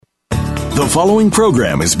The following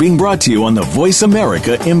program is being brought to you on the Voice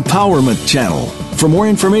America Empowerment Channel. For more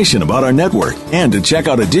information about our network and to check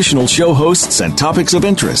out additional show hosts and topics of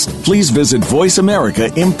interest, please visit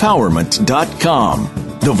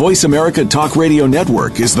voiceamericaempowerment.com. The Voice America Talk Radio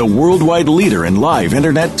Network is the worldwide leader in live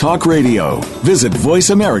Internet talk radio. Visit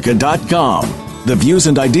voiceamerica.com. The views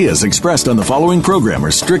and ideas expressed on the following program are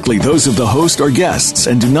strictly those of the host or guests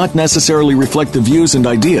and do not necessarily reflect the views and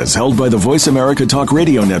ideas held by the Voice America Talk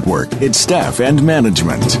Radio Network, its staff, and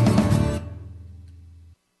management.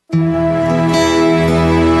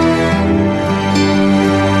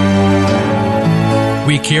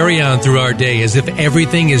 We carry on through our day as if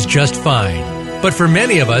everything is just fine. But for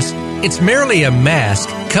many of us, it's merely a mask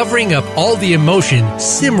covering up all the emotion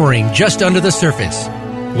simmering just under the surface.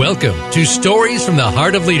 Welcome to Stories from the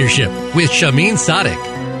Heart of Leadership with Shahmeen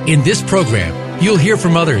Sadek. In this program, you'll hear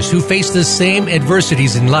from others who face the same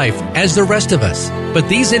adversities in life as the rest of us. But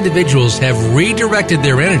these individuals have redirected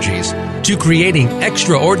their energies to creating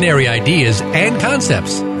extraordinary ideas and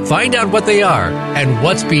concepts. Find out what they are and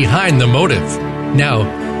what's behind the motive. Now,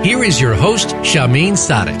 here is your host, Shahmeen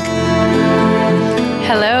Sadek.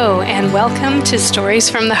 Hello, and welcome to Stories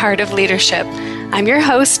from the Heart of Leadership. I'm your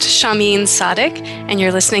host, Shahmeen Sadek, and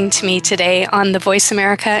you're listening to me today on the Voice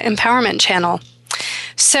America Empowerment Channel.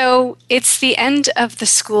 So it's the end of the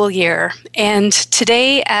school year, and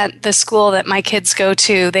today at the school that my kids go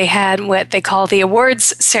to, they had what they call the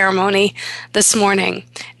awards ceremony this morning.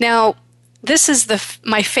 Now, this is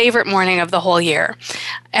my favorite morning of the whole year.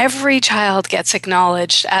 Every child gets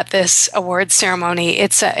acknowledged at this awards ceremony.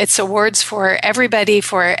 It's awards for everybody,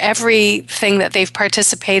 for everything that they've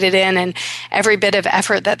participated in and every bit of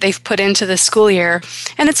effort that they've put into the school year.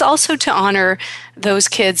 And it's also to honor those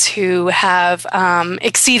kids who have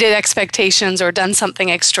exceeded expectations or done something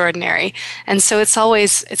extraordinary. And so it's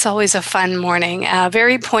always a fun morning,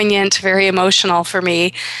 very poignant, very emotional for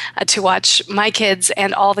me to watch my kids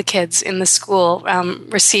and all the kids in the school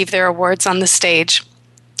receive their awards on the stage.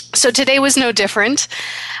 So today was no different.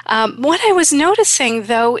 What I was noticing,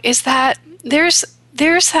 though, is that there's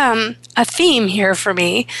a theme here for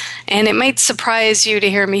me, and it might surprise you to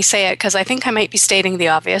hear me say it because I think I might be stating the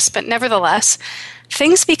obvious, but nevertheless,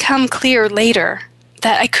 things become clear later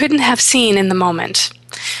that I couldn't have seen in the moment.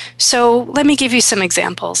 So let me give you some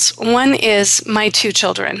examples. One is my two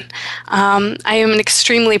children. I am an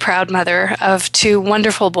extremely proud mother of two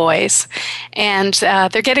wonderful boys, and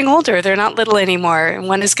they're getting older. They're not little anymore.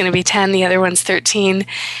 One is going to be 10, the other one's 13.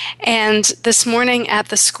 And this morning at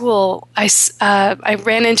the school, I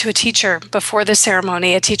ran into a teacher before the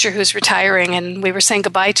ceremony, a teacher who's retiring, and we were saying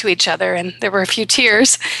goodbye to each other, and there were a few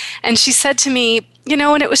tears. And she said to me,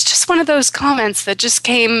 and it was just one of those comments that just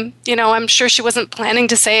came, I'm sure she wasn't planning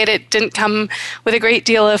to say it. It didn't come with a great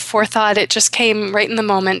deal of forethought. It just came right in the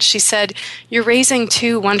moment. She said, "You're raising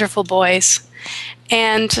two wonderful boys."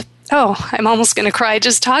 And, I'm almost going to cry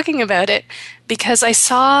just talking about it because I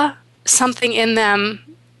saw something in them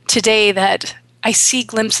today that I see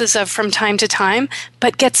glimpses of from time to time,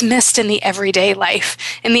 but gets missed in the everyday life,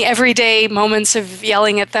 in the everyday moments of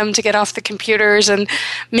yelling at them to get off the computers and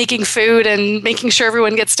making food and making sure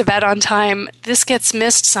everyone gets to bed on time. This gets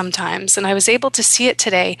missed sometimes, and I was able to see it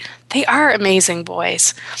today. They are amazing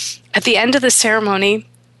boys. At the end of the ceremony,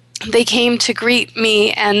 they came to greet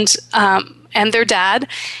me and their dad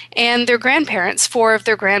and their grandparents. 4 of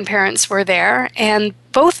their grandparents were there, and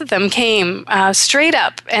both of them came straight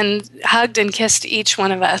up and hugged and kissed each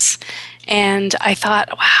one of us. And I thought,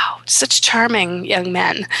 wow, such charming young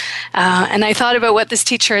men. And I thought about what this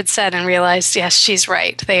teacher had said and realized, yes, she's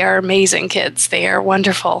right. They are amazing kids. They are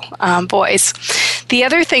wonderful boys. The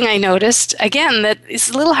other thing I noticed, again, that is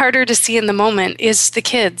a little harder to see in the moment is the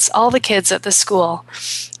kids, all the kids at the school.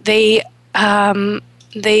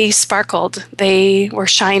 They sparkled. They were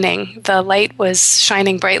shining. The light was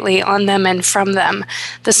shining brightly on them and from them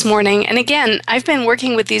this morning. And again, I've been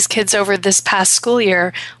working with these kids over this past school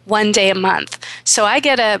year, 1 day a month. So I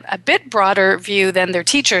get a bit broader view than their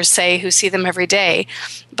teachers say, who see them every day.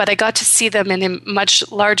 But I got to see them in a much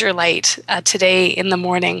larger light today in the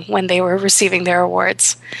morning when they were receiving their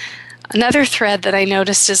awards. Another thread that I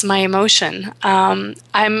noticed is my emotion.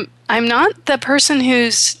 I'm not the person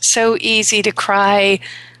who's so easy to cry.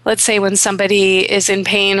 Let's say when somebody is in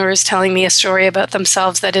pain or is telling me a story about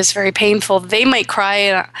themselves that is very painful, they might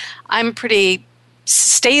cry. I'm pretty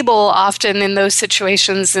stable often in those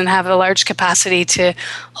situations and have a large capacity to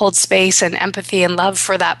hold space and empathy and love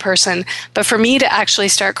for that person. But for me to actually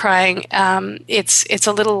start crying, it's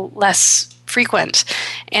a little less frequent.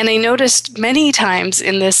 And I noticed many times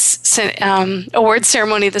in this award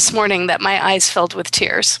ceremony this morning that my eyes filled with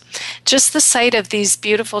tears. Just the sight of these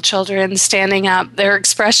beautiful children standing up, their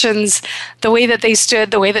expressions, the way that they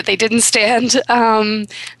stood, the way that they didn't stand,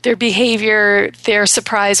 their behavior, their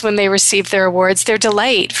surprise when they received their awards, their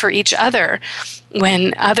delight for each other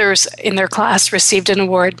when others in their class received an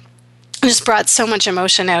award, just brought so much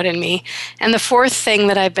emotion out in me. And the fourth thing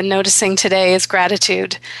that I've been noticing today is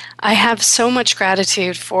gratitude. I have so much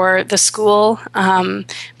gratitude for the school,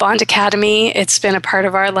 Bond Academy. It's been a part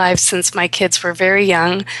of our lives since my kids were very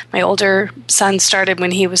young. My older son started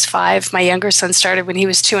when he was 5. My younger son started when he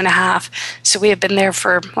was 2.5. So we have been there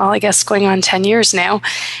for, well, I guess going on 10 years now.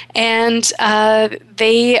 And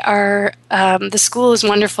they are, the school is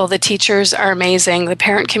wonderful. The teachers are amazing. The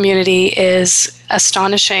parent community is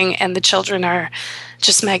astonishing, and the children are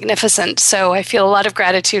just magnificent. So I feel a lot of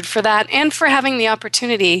gratitude for that and for having the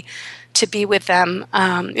opportunity to be with them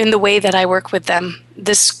in the way that I work with them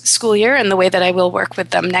this school year and the way that I will work with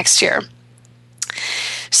them next year.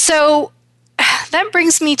 So that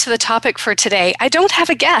brings me to the topic for today. I don't have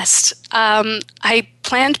a guest. I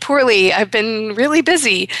planned poorly. I've been really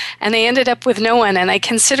busy, and I ended up with no one, and I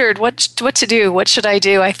considered what to do. What should I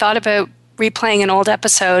do? I thought about replaying an old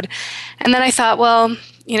episode, and then I thought, well,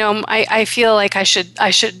 you know, I feel like I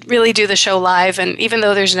should really do the show live, and even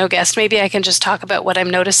though there's no guest, maybe I can just talk about what I'm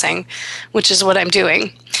noticing, which is what I'm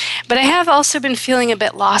doing. But I have also been feeling a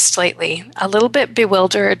bit lost lately, a little bit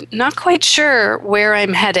bewildered, not quite sure where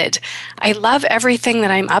I'm headed. I love everything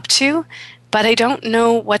that I'm up to, but I don't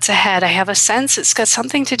know what's ahead. I have a sense it's got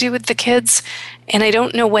something to do with the kids, and I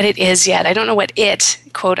don't know what it is yet. I don't know what it,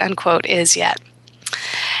 quote unquote, is yet.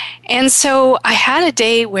 And so I had a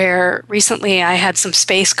day where recently I had some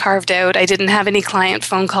space carved out. I didn't have any client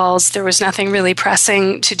phone calls. There was nothing really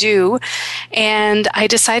pressing to do. And I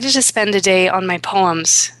decided to spend a day on my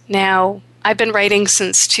poems. Now, I've been writing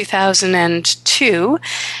since 2002,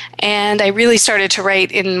 and I really started to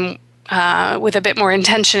write with a bit more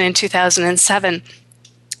intention in 2007.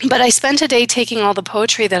 But I spent a day taking all the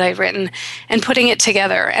poetry that I'd written and putting it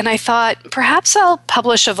together. And I thought, perhaps I'll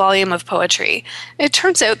publish a volume of poetry. It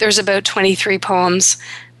turns out there's about 23 poems,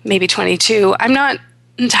 maybe 22. I'm not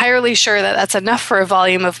entirely sure that that's enough for a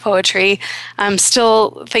volume of poetry. I'm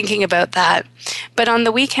still thinking about that. But on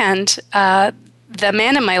the weekend, the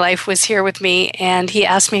man in my life was here with me, and he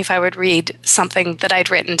asked me if I would read something that I'd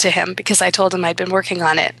written to him because I told him I'd been working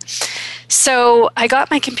on it. So I got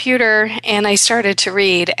my computer and I started to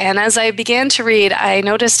read. And as I began to read, I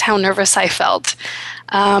noticed how nervous I felt.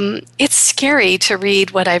 It's scary to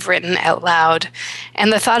read what I've written out loud.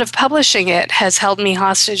 And the thought of publishing it has held me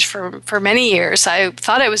hostage for many years. I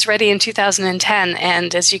thought I was ready in 2010,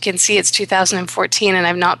 and as you can see, it's 2014, and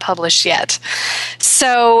I've not published yet.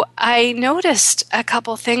 So I noticed a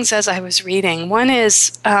couple things as I was reading. One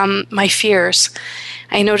is my fears.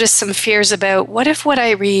 I noticed some fears about what if what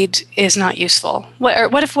I read is not useful?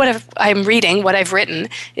 What if I'm reading, what I've written,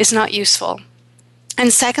 is not useful?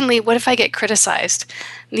 And secondly, what if I get criticized?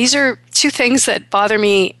 These are two things that bother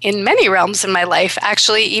me in many realms in my life.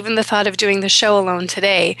 Actually, even the thought of doing the show alone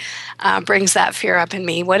today brings that fear up in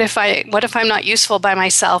me. What if I'm not useful by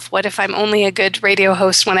myself? What if I'm only a good radio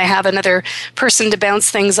host when I have another person to bounce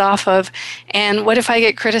things off of? And what if I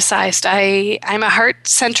get criticized? I'm a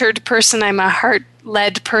heart-centered person. I'm a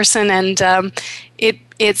heart-led person, and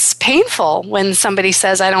it's painful when somebody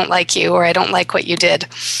says, I don't like you, or I don't like what you did.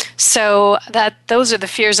 So those are the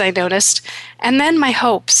fears I noticed. And then my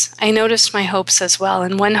hopes. I noticed my hopes as well.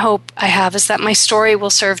 And one hope I have is that my story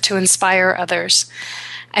will serve to inspire others.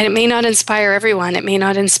 And it may not inspire everyone. It may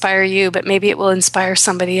not inspire you, but maybe it will inspire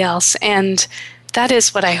somebody else. And that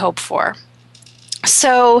is what I hope for.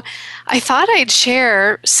 So I thought I'd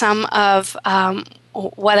share some of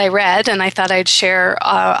what I read, and I thought I'd share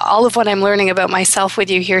all of what I'm learning about myself with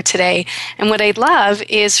you here today. And what I'd love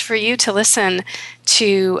is for you to listen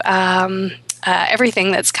to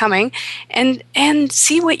everything that's coming and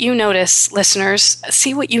see what you notice, listeners.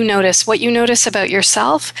 See what you notice about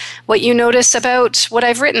yourself, what you notice about what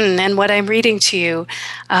I've written and what I'm reading to you,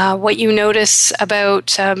 what you notice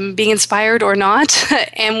about being inspired or not,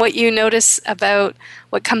 and what you notice about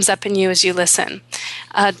what comes up in you as you listen.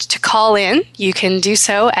 To call in, you can do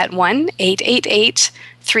so at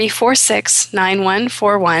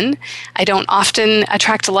 1-888-346-9141. I don't often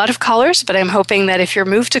attract a lot of callers, but I'm hoping that if you're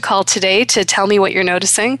moved to call today to tell me what you're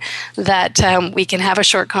noticing, that we can have a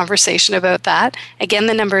short conversation about that. Again,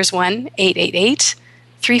 the number is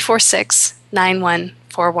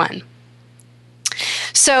 1-888-346-9141.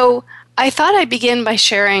 So I thought I'd begin by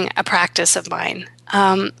sharing a practice of mine.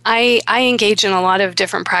 I engage in a lot of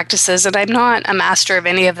different practices, and I'm not a master of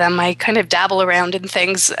any of them. I kind of dabble around in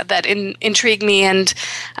things that intrigue me and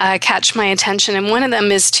catch my attention, and one of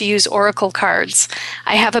them is to use oracle cards.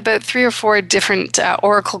 I have about 3 or 4 different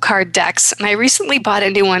oracle card decks, and I recently bought a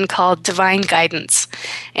new one called Divine Guidance,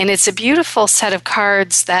 and it's a beautiful set of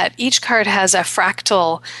cards that each card has a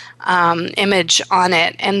fractal image on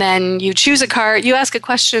it, and then you choose a card, you ask a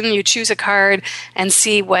question, you choose a card, and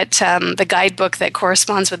see what the guidebook that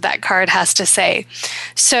corresponds with that card has to say.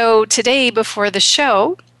 So today, before the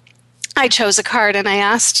show, I chose a card, and I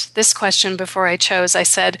asked this question before I chose. I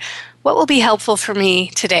said, what will be helpful for me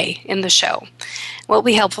today in the show? What will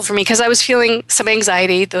be helpful for me? Because I was feeling some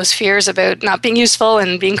anxiety, those fears about not being useful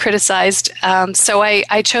and being criticized. So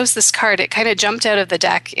I chose this card. It kind of jumped out of the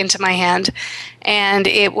deck into my hand, and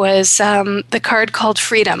it was the card called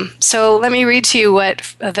Freedom. So let me read to you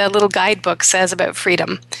what the little guidebook says about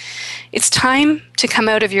freedom. It's time to come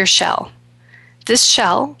out of your shell. This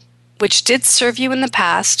shell, which did serve you in the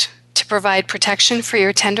past to provide protection for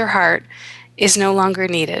your tender heart, is no longer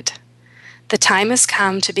needed. The time has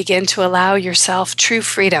come to begin to allow yourself true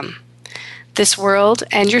freedom. This world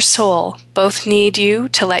and your soul both need you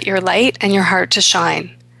to let your light and your heart to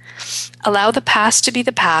shine. Allow the past to be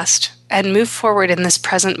the past and move forward in this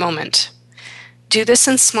present moment. Do this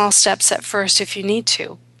in small steps at first if you need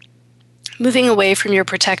to. Moving away from your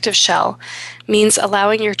protective shell means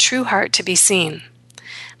allowing your true heart to be seen.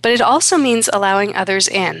 But it also means allowing others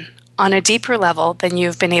in on a deeper level than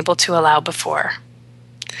you've been able to allow before.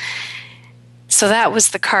 So that was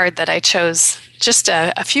the card that I chose just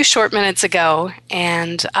a few short minutes ago,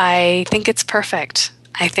 and I think it's perfect.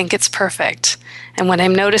 I think it's perfect. And what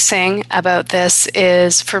I'm noticing about this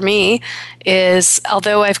is, for me, is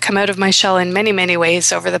although I've come out of my shell in many, many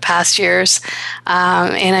ways over the past years,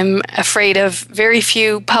 and I'm afraid of very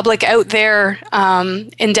few public out there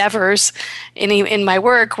endeavors in my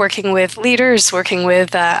work, working with leaders, working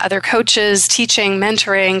with other coaches, teaching,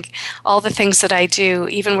 mentoring, all the things that I do,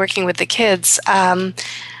 even working with the kids.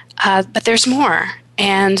 But there's more.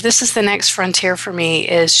 And this is the next frontier for me,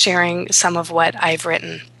 is sharing some of what I've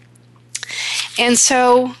written. And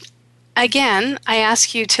so, again, I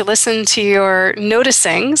ask you to listen to your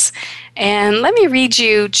noticings, and let me read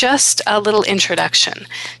you just a little introduction.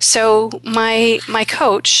 So, my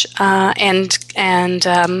coach and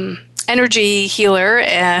energy healer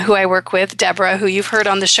who I work with, Deborah, who you've heard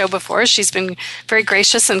on the show before, she's been very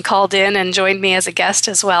gracious and called in and joined me as a guest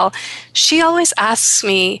as well. She always asks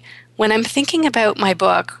me, when I'm thinking about my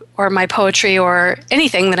book or my poetry or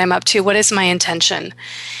anything that I'm up to, what is my intention?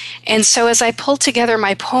 And so as I pulled together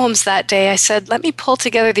my poems that day, I said, let me pull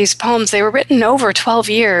together these poems. They were written over 12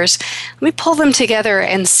 years. Let me pull them together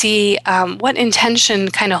and see what intention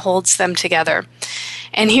kind of holds them together.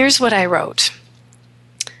 And here's what I wrote.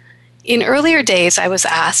 In earlier days, I was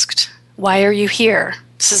asked, why are you here?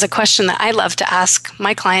 This is a question that I love to ask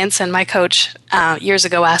my clients, and my coach years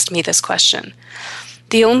ago asked me this question.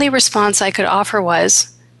 The only response I could offer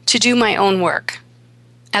was to do my own work.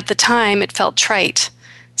 At the time, it felt trite,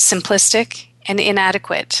 simplistic, and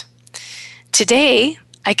inadequate. Today,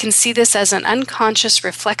 I can see this as an unconscious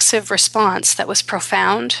reflexive response that was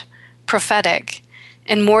profound, prophetic,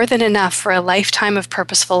 and more than enough for a lifetime of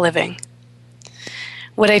purposeful living.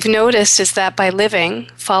 What I've noticed is that by living,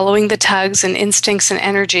 following the tugs and instincts and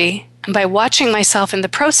energy, and by watching myself in the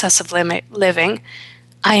process of living,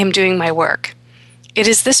 I am doing my work. It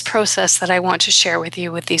is this process that I want to share with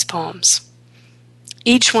you with these poems.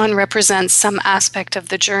 Each one represents some aspect of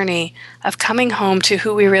the journey of coming home to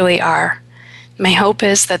who we really are. My hope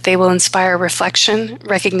is that they will inspire reflection,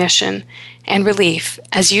 recognition, and relief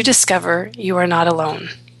as you discover you are not alone.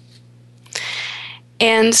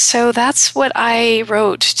 And so that's what I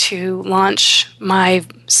wrote to launch my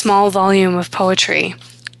small volume of poetry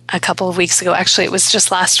a couple of weeks ago. Actually, it was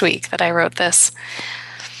just last week that I wrote this.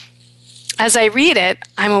 As I read it,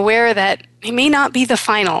 I'm aware that it may not be the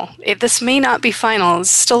final. This may not be final. It's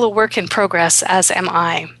still a work in progress, as am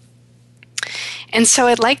I. And so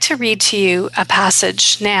I'd like to read to you a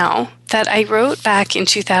passage now that I wrote back in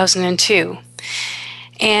 2002.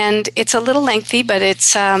 And it's a little lengthy, but it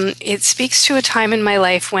speaks to a time in my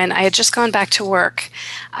life when I had just gone back to work.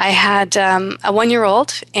 I had a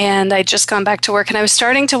 1-year-old, and I'd just gone back to work, and I was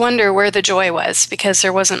starting to wonder where the joy was, because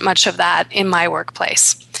there wasn't much of that in my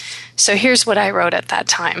workplace. So here's what I wrote at that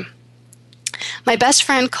time. My best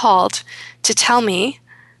friend called to tell me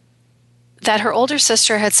that her older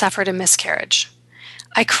sister had suffered a miscarriage.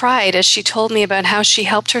 I cried as she told me about how she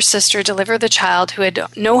helped her sister deliver the child who had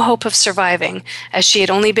no hope of surviving, as she had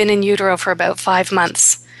only been in utero for about 5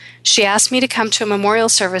 months. She asked me to come to a memorial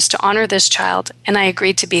service to honor this child, and I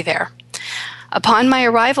agreed to be there. Upon my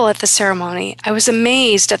arrival at the ceremony, I was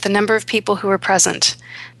amazed at the number of people who were present.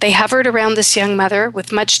 They hovered around this young mother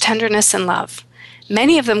with much tenderness and love.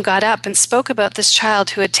 Many of them got up and spoke about this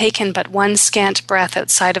child who had taken but one scant breath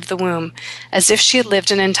outside of the womb, as if she had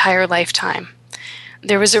lived an entire lifetime.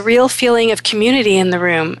 There was a real feeling of community in the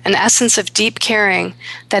room, an essence of deep caring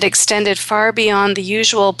that extended far beyond the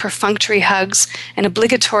usual perfunctory hugs and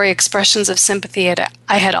obligatory expressions of sympathy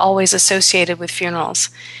I had always associated with funerals.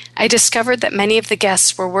 I discovered that many of the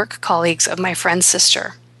guests were work colleagues of my friend's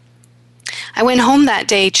sister. I went home that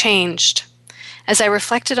day changed. As I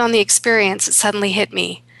reflected on the experience, it suddenly hit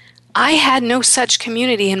me. I had no such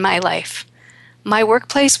community in my life. My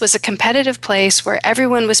workplace was a competitive place where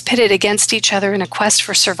everyone was pitted against each other in a quest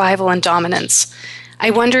for survival and dominance. I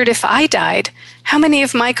wondered if I died, how many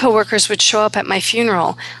of my coworkers would show up at my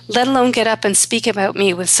funeral, let alone get up and speak about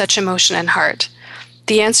me with such emotion and heart.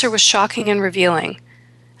 The answer was shocking and revealing.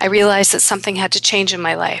 I realized that something had to change in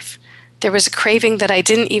my life. There was a craving that I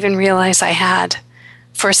didn't even realize I had,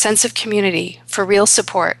 for a sense of community, for real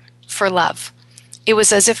support, for love. It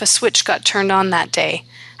was as if a switch got turned on that day.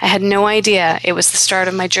 I had no idea it was the start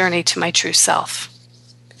of my journey to my true self.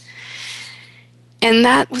 And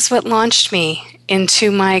that was what launched me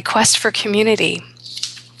into my quest for community.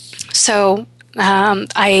 So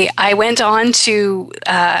I went on to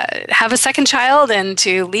have a second child and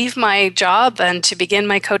to leave my job and to begin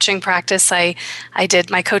my coaching practice. I did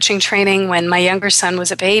my coaching training when my younger son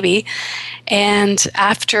was a baby. And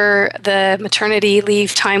after the maternity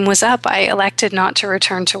leave time was up, I elected not to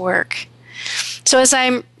return to work. So as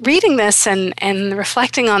I'm reading this and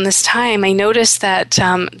reflecting on this time, I noticed that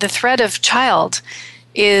the thread of child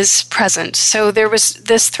is present. So there was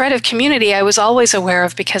this thread of community I was always aware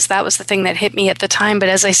of because that was the thing that hit me at the time. But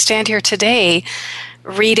as I stand here today,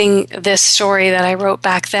 reading this story that I wrote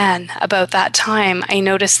back then about that time, I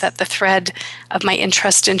noticed that the thread of my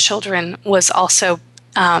interest in children was also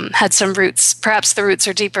had some roots. Perhaps the roots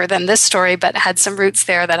are deeper than this story, but had some roots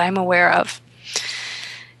there that I'm aware of.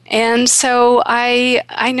 And so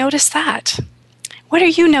I noticed that. What are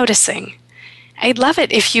you noticing? I'd love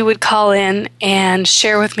it if you would call in and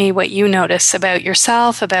share with me what you notice about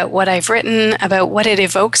yourself, about what I've written, about what it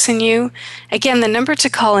evokes in you. Again, the number to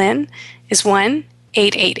call in is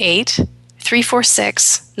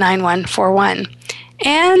 1-888-346-9141.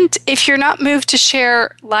 And if you're not moved to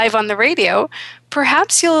share live on the radio,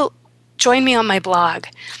 perhaps you'll join me on my blog.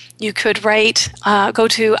 You could go to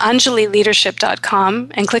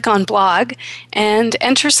anjalileadership.com and click on blog and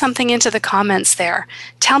enter something into the comments there.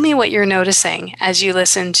 Tell me what you're noticing as you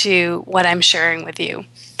listen to what I'm sharing with you.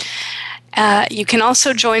 You can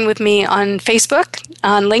also join with me on Facebook,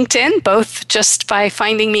 on LinkedIn, both just by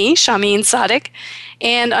finding me, Shahmeen Sadiq,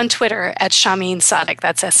 and on Twitter at Shahmeen Sadiq.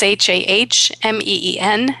 That's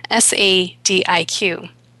SHAHMEEN-SADIQ.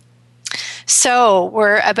 So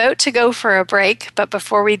we're about to go for a break, but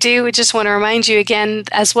before we do, we just want to remind you again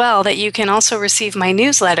as well that you can also receive my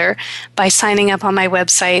newsletter by signing up on my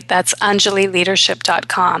website. That's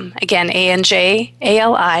anjalileadership.com. Again,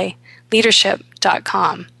 ANJALI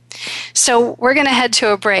leadership.com. So we're going to head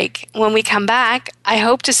to a break. When we come back, I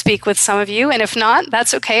hope to speak with some of you, and if not,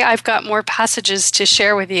 that's okay. I've got more passages to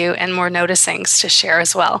share with you and more noticings to share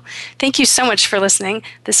as well. Thank you so much for listening.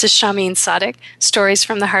 This is Shahmeen Sadiq, Stories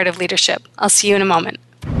from the Heart of Leadership. I'll see you in a moment.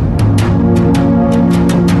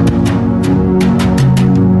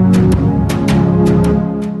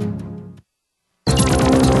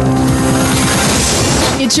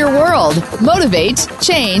 It's your world. Motivate,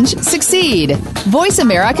 change, succeed.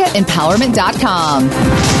 VoiceAmericaEmpowerment.com.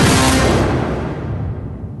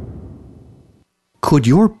 Could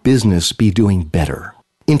your business be doing better?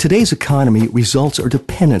 In today's economy, results are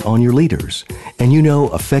dependent on your leaders. And you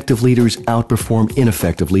know effective leaders outperform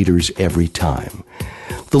ineffective leaders every time.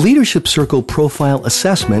 The Leadership Circle Profile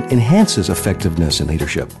Assessment enhances effectiveness in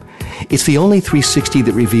leadership. It's the only 360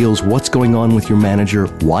 that reveals what's going on with your manager,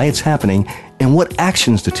 why it's happening, and what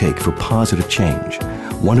actions to take for positive change.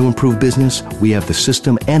 Want to improve business? We have the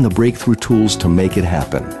system and the breakthrough tools to make it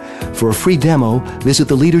happen. For a free demo, visit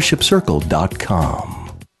theleadershipcircle.com.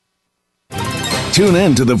 Tune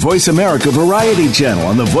in to the Voice America Variety channel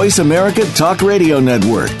on the Voice America Talk Radio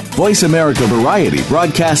Network. Voice America Variety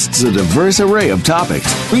broadcasts a diverse array of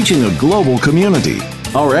topics, reaching a global community.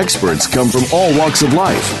 Our experts come from all walks of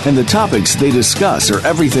life, and the topics they discuss are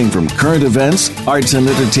everything from current events, arts and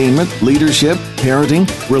entertainment, leadership, parenting,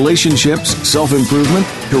 relationships, self-improvement,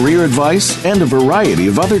 career advice, and a variety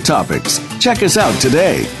of other topics. Check us out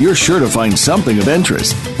today. You're sure to find something of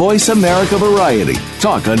interest. Voice America Variety.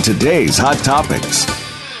 Talk on today's hot topics.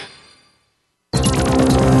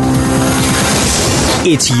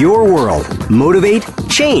 It's your world. Motivate,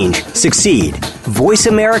 change, succeed.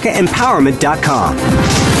 VoiceAmericaEmpowerment.com.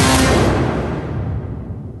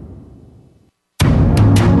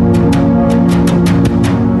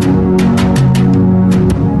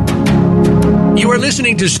 You are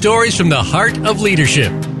listening to Stories from the Heart of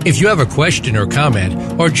Leadership. If you have a question or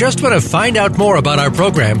comment, or just want to find out more about our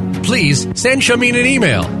program, please send Shahmeen an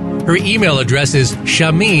email. Her email address is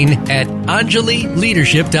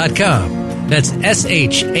shahmeen@anjalileadership.com. That's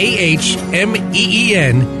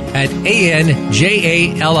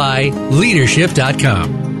SHAHMEEN@ANJALI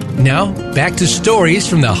leadership.com. Now, back to Stories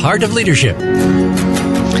from the Heart of Leadership.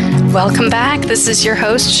 Welcome back. This is your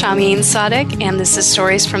host, Shahmeen Sadiq, and this is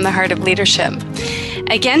Stories from the Heart of Leadership.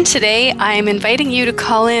 Again, today, I'm inviting you to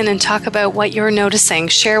call in and talk about what you're noticing.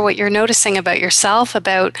 Share what you're noticing about yourself,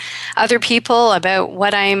 about other people, about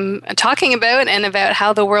what I'm talking about, and about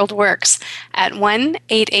how the world works at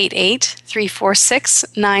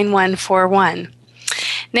 1-888-346-9141.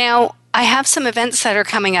 Now, I have some events that are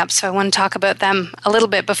coming up, so I want to talk about them a little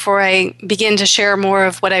bit before I begin to share more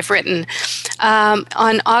of what I've written.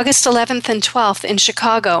 On August 11th and 12th in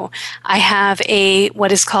Chicago, I have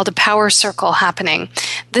what is called a Power Circle happening.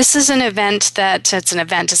 This is an event it's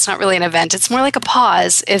not really an event, it's more like a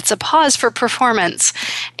pause. It's a pause for performance.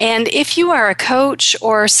 And if you are a coach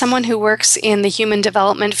or someone who works in the human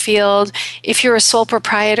development field, if you're a sole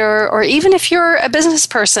proprietor, or even if you're a business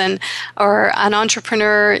person or an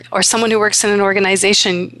entrepreneur or someone who works in an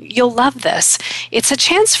organization, you'll love this. It's a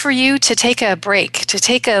chance for you to take a break, to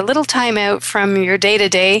take a little time out from your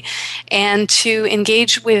day-to-day and to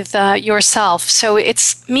engage with yourself. So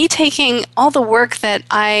it's me taking all the work that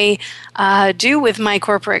I do with my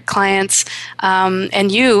corporate clients,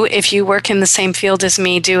 and you, if you work in the same field as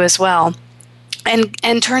me, do as well.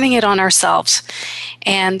 And turning it on ourselves.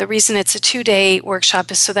 And the reason it's a 2-day workshop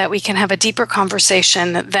is so that we can have a deeper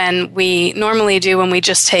conversation than we normally do when we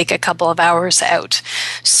just take a couple of hours out.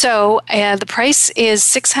 So the price is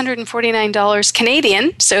 $649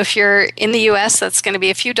 Canadian. So if you're in the US, that's going to be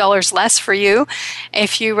a few dollars less for you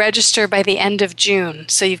if you register by the end of June.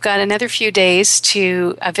 So you've got another few days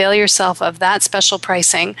to avail yourself of that special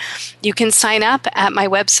pricing. You can sign up at my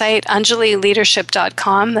website,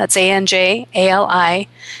 anjalileadership.com. That's ANJALI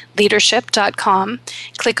leadership.com.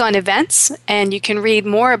 Click on events, and you can read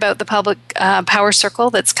more about the public Power Circle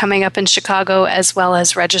that's coming up in Chicago, as well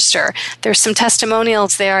as register. There's some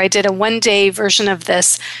testimonials there. I did a 1-day version of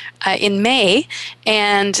this in May,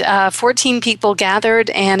 and 14 people gathered,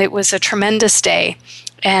 and it was a tremendous day.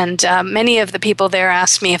 And many of the people there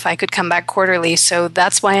asked me if I could come back quarterly, so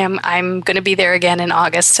that's why I'm going to be there again in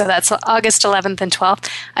August. So that's August 11th and 12th.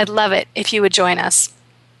 I'd love it if you would join us.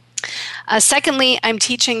 Secondly, I'm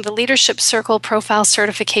teaching the Leadership Circle Profile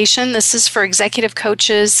Certification. This is for executive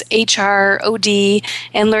coaches, HR, OD,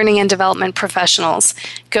 and learning and development professionals.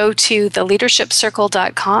 Go to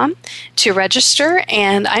theleadershipcircle.com to register,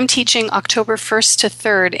 and I'm teaching October 1st to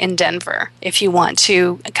 3rd in Denver if you want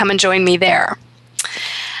to come and join me there.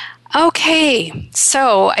 Okay,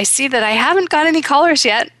 so I see that I haven't got any callers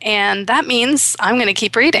yet, and that means I'm going to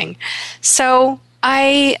keep reading. So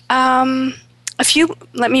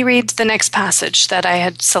let me read the next passage that I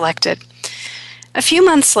had selected. A few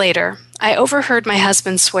months later, I overheard my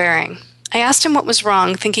husband swearing. I asked him what was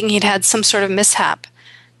wrong, thinking he'd had some sort of mishap,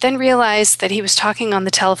 then realized that he was talking on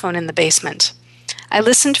the telephone in the basement. I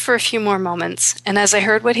listened for a few more moments, and as I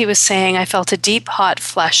heard what he was saying, I felt a deep, hot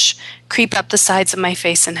flush creep up the sides of my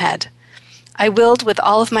face and head. I willed with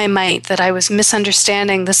all of my might that I was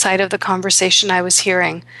misunderstanding the side of the conversation I was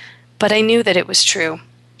hearing, but I knew that it was true.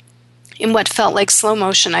 In what felt like slow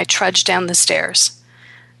motion, I trudged down the stairs.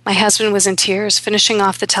 My husband was in tears, finishing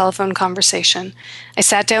off the telephone conversation. I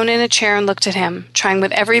sat down in a chair and looked at him, trying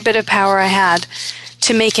with every bit of power I had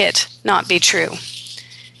to make it not be true.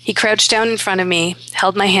 He crouched down in front of me,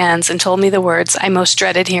 held my hands, and told me the words I most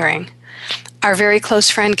dreaded hearing. Our very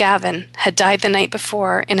close friend Gavin had died the night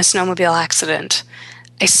before in a snowmobile accident.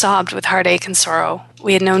 I sobbed with heartache and sorrow.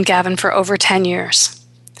 We had known Gavin for over 10 years.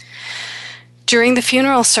 During the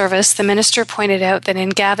funeral service, the minister pointed out that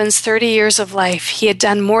in Gavin's 30 years of life, he had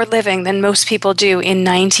done more living than most people do in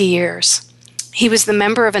 90 years. He was the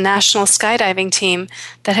member of a national skydiving team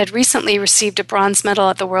that had recently received a bronze medal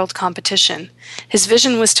at the world competition. His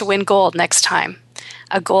vision was to win gold next time,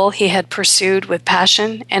 a goal he had pursued with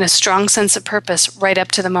passion and a strong sense of purpose right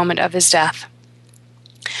up to the moment of his death.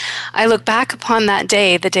 I look back upon that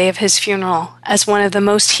day, the day of his funeral, as one of the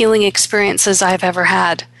most healing experiences I've ever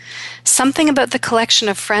had. Something about the collection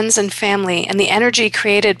of friends and family and the energy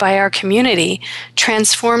created by our community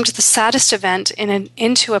transformed the saddest event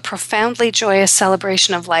into a profoundly joyous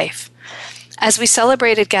celebration of life. As we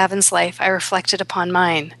celebrated Gavin's life, I reflected upon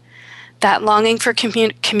mine. That longing for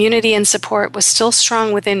community and support was still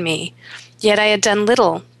strong within me, yet I had done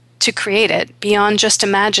little to create it beyond just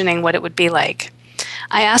imagining what it would be like.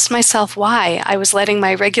 I asked myself why I was letting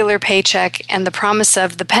my regular paycheck and the promise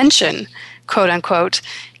of the pension, quote unquote,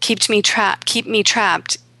 keep me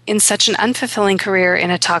trapped in such an unfulfilling career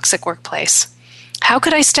in a toxic workplace. How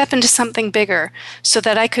could I step into something bigger so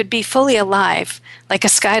that I could be fully alive, like a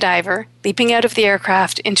skydiver leaping out of the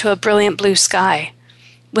aircraft into a brilliant blue sky?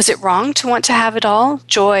 Was it wrong to want to have it all?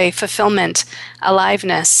 Joy, fulfillment,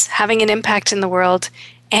 aliveness, having an impact in the world,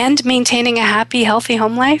 and maintaining a happy, healthy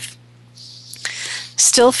home life?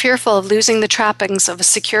 Still fearful of losing the trappings of a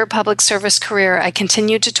secure public service career, I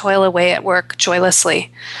continued to toil away at work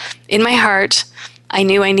joylessly. In my heart, I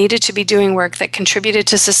knew I needed to be doing work that contributed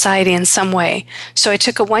to society in some way, so I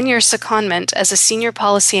took a 1-year secondment as a senior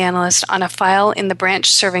policy analyst on a file in the branch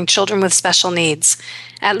serving children with special needs.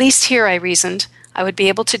 At least here, I reasoned, I would be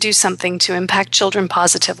able to do something to impact children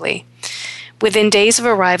positively. Within days of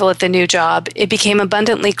arrival at the new job, it became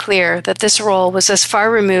abundantly clear that this role was as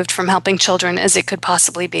far removed from helping children as it could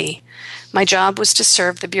possibly be. My job was to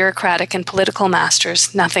serve the bureaucratic and political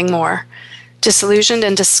masters, nothing more. Disillusioned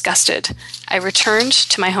and disgusted, I returned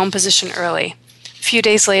to my home position early. A few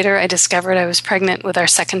days later, I discovered I was pregnant with our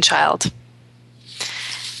second child.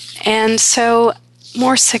 And so,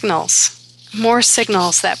 more signals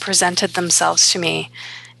that presented themselves to me.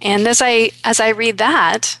 And as I read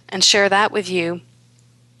that and share that with you,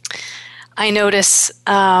 I notice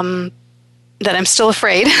that I'm still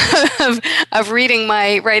afraid of reading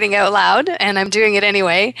my writing out loud, and I'm doing it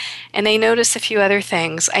anyway. And I notice a few other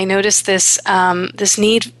things. I notice this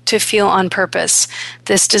need to feel on purpose,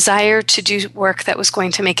 this desire to do work that was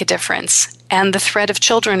going to make a difference. And the threat of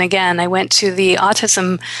children, again, I went to the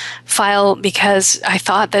autism file because I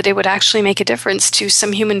thought that it would actually make a difference to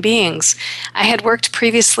some human beings. I had worked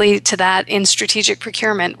previously to that in strategic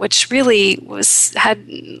procurement, which really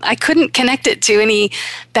I couldn't connect it to any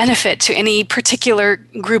benefit to any particular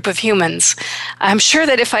group of humans. I'm sure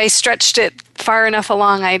that if I stretched it far enough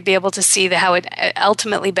along, I'd be able to see how it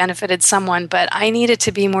ultimately benefited someone, but I needed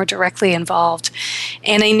to be more directly involved.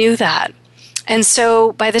 And I knew that. And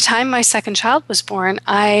so by the time my second child was born,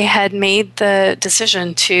 I had made the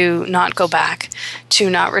decision to not go back,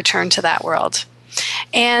 to not return to that world.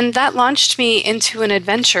 And that launched me into an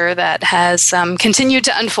adventure that has continued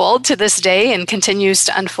to unfold to this day and continues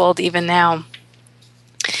to unfold even now.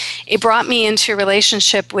 It brought me into a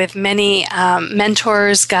relationship with many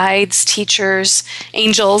mentors, guides, teachers,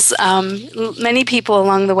 angels, many people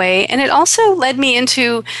along the way. And it also led me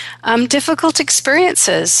into difficult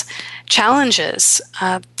experiences, challenges,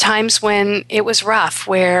 times when it was rough,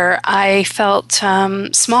 where I felt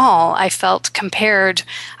small, I felt compared.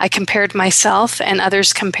 I compared myself and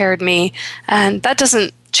others compared me. And that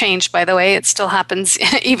doesn't change, by the way. It still happens.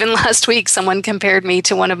 Even last week, someone compared me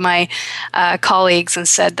to one of my colleagues and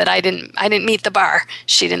said that I didn't meet the bar.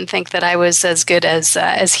 She didn't think that I was as good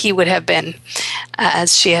as he would have been,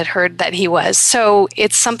 as she had heard that he was. So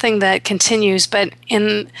it's something that continues. But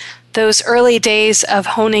in those early days of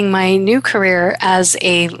honing my new career as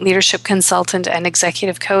a leadership consultant and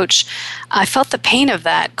executive coach, I felt the pain of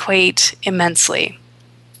that quite immensely.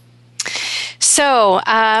 So,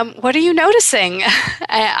 what are you noticing?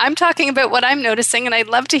 I'm talking about what I'm noticing, and I'd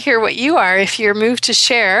love to hear what you are. If you're moved to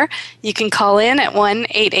share, you can call in at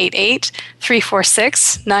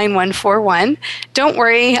 1-888-346-9141. Don't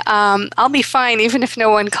worry, I'll be fine even if no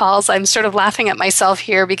one calls. I'm sort of laughing at myself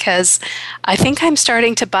here because I think I'm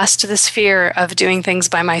starting to bust this fear of doing things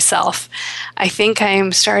by myself. I think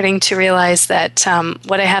I'm starting to realize that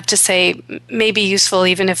what I have to say may be useful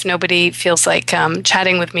even if nobody feels like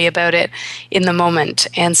chatting with me about it in the moment.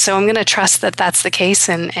 And so I'm going to trust that that's the case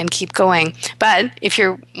and keep going. But if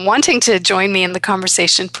you're wanting to join me in the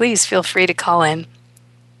conversation, please feel free to call in.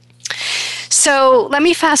 So let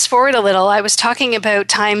me fast forward a little. I was talking about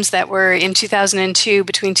times that were in 2002,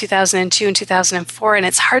 between 2002 and 2004, and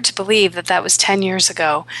it's hard to believe that that was 10 years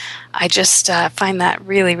ago. I just find that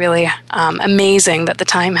really, really amazing that the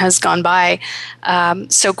time has gone by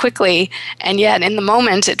so quickly, and yet in the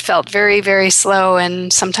moment it felt very, very slow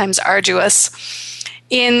and sometimes arduous.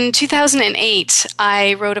 In 2008,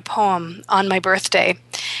 I wrote a poem on my birthday,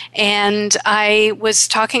 and I was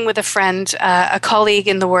talking with a friend, a colleague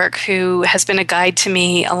in the work who has been a guide to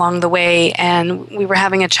me along the way, and we were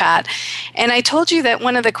having a chat. And I told you that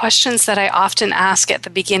one of the questions that I often ask at the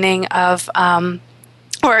beginning of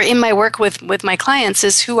or in my work with my clients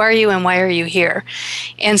is, who are you and why are you here?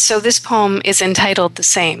 And so this poem is entitled the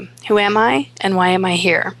same, Who Am I and Why Am I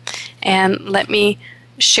Here? And let me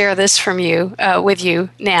share this with you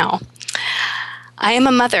now. I am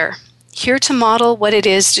a mother, here to model what it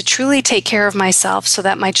is to truly take care of myself so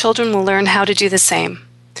that my children will learn how to do the same.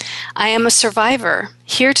 I am a survivor,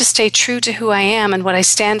 here to stay true to who I am and what I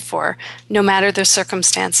stand for, no matter the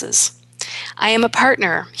circumstances. I am a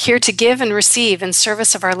partner, here to give and receive in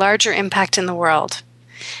service of our larger impact in the world.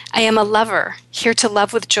 I am a lover, here to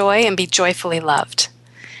love with joy and be joyfully loved.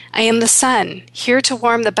 I am the sun, here to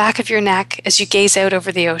warm the back of your neck as you gaze out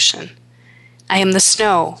over the ocean. I am the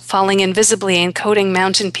snow, falling invisibly and coating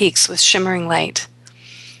mountain peaks with shimmering light.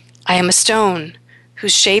 I am a stone,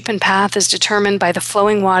 whose shape and path is determined by the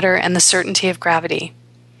flowing water and the certainty of gravity.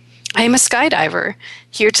 I am a skydiver,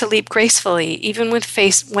 here to leap gracefully, even when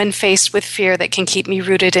faced with fear that can keep me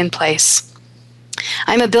rooted in place.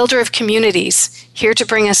 I am a builder of communities, here to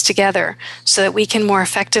bring us together so that we can more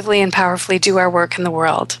effectively and powerfully do our work in the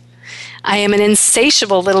world. I am an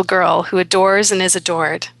insatiable little girl who adores and is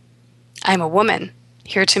adored. I am a woman,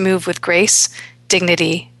 here to move with grace,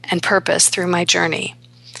 dignity, and purpose through my journey.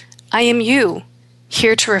 I am you,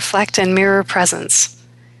 here to reflect and mirror presence.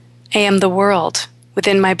 I am the world.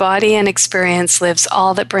 Within my body and experience lives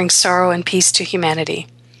all that brings sorrow and peace to humanity.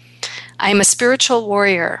 I am a spiritual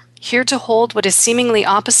warrior, here to hold what is seemingly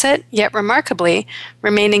opposite, yet remarkably,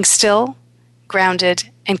 remaining still, grounded,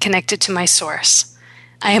 and connected to my source.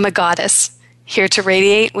 I am a goddess, here to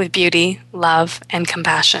radiate with beauty, love, and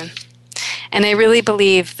compassion. And I really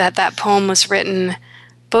believe that that poem was written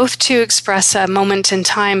both to express a moment in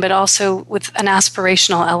time, but also with an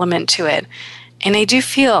aspirational element to it. And I do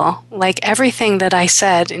feel like everything that I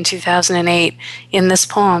said in 2008 in this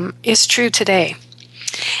poem is true today.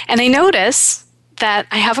 And I notice that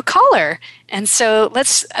I have a caller. And so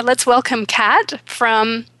let's welcome Kat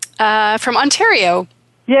from Ontario.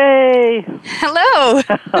 Yay! Hello.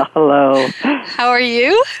 Hello. How are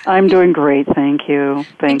you? I'm doing great, thank you.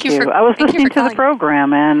 Thank you. I was listening to the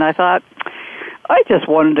program, and I thought, I just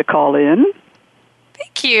wanted to call in.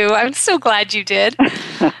 Thank you. I'm so glad you did.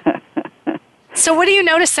 So what are you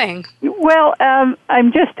noticing? Well,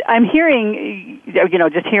 I'm hearing,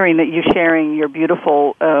 just hearing that you're sharing your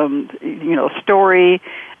beautiful, story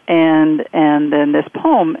and then this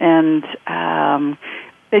poem, and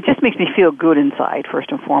it just makes me feel good inside, first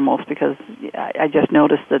and foremost, because I just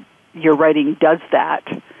noticed that your writing does that,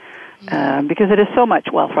 because it is so much,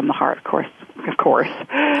 from the heart, of course. But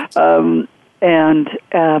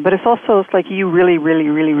it's like you really, really,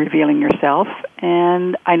 really revealing yourself,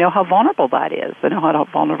 and I know how vulnerable that is. I know how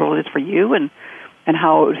vulnerable it is for you, and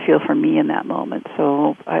how it would feel for me in that moment.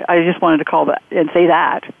 So I just wanted to call that and say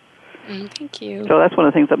that. Thank you. So that's one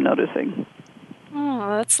of the things I'm noticing.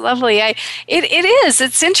 Oh, that's lovely. It is.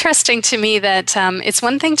 It's interesting to me that it's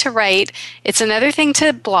one thing to write. It's another thing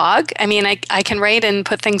to blog. I mean, I can write and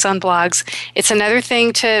put things on blogs. It's another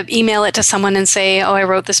thing to email it to someone and say, oh, I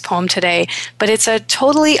wrote this poem today. But it's a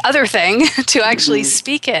totally other thing to actually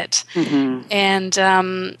speak it. Mm-hmm. And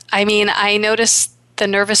I notice the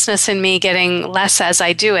nervousness in me getting less as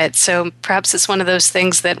I do it. So perhaps it's one of those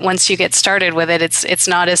things that once you get started with it, it's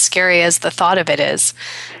not as scary as the thought of it is.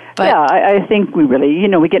 But, yeah, I think we really,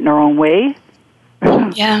 we get in our own way.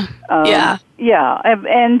 Yeah. Yeah,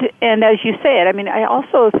 and as you say it, I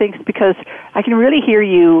also think because I can really hear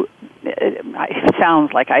you, it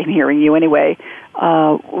sounds like I'm hearing you anyway,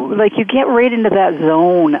 like you get right into that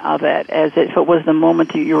zone of it as if it was the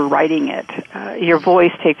moment that you were writing it. Your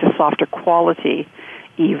voice takes a softer quality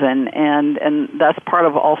even, and that's part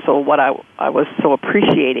of also what I was so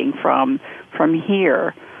appreciating from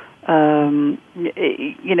here. And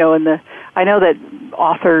I know that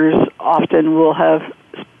authors often will have,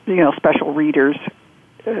 special readers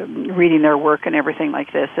reading their work and everything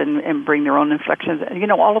like this, and bring their own inflections,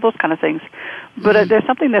 all of those kind of things. But there's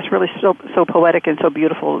something that's really so poetic and so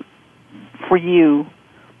beautiful for you,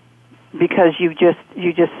 because you just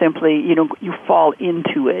simply, you fall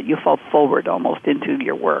into it, you fall forward almost into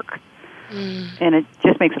your work, and it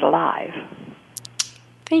just makes it alive.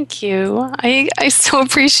 Thank you. I so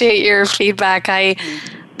appreciate your feedback. I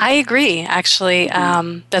agree, actually.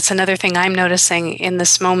 That's another thing I'm noticing in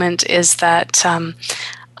this moment is that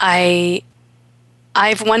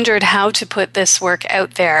I've wondered how to put this work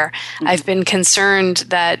out there. Mm-hmm. I've been concerned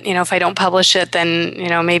that, if I don't publish it, then,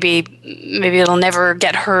 maybe it'll never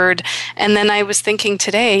get heard. And then I was thinking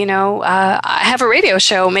today, I have a radio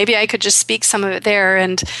show. Maybe I could just speak some of it there.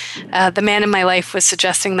 And the man in my life was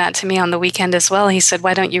suggesting that to me on the weekend as well. He said,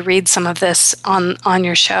 why don't you read some of this on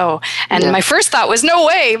your show? And my first thought was, no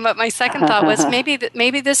way. But my second thought was,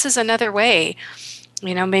 maybe this is another way.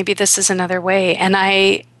 Maybe this is another way. And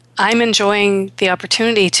I'm enjoying the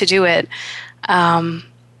opportunity to do it as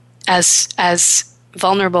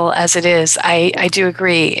vulnerable as it is, I do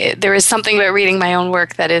agree. There is something about reading my own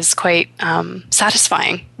work that is quite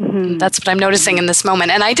satisfying. Mm-hmm. That's what I'm noticing in this moment.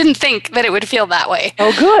 And I didn't think that it would feel that way.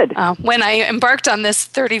 Oh, good. When I embarked on this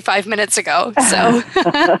 35 minutes ago. So,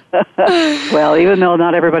 well, even though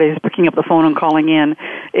not everybody's picking up the phone and calling in,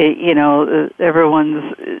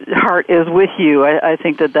 everyone's heart is with you. I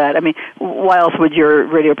think that. I mean, why else would your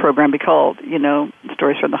radio program be called?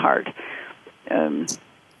 Stories from the Heart.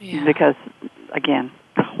 Because, again,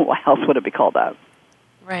 why else would it be called that?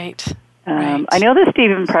 Right. I know that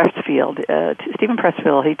Stephen Pressfield,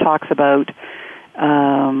 he talks about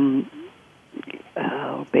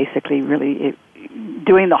basically really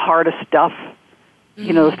doing the hardest stuff,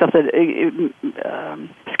 the stuff that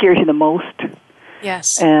scares you the most.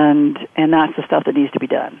 Yes. And that's the stuff that needs to be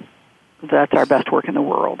done. That's our best work in the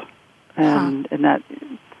world. And that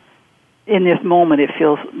in this moment, it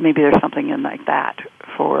feels maybe there's something in like that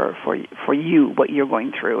for you, what you're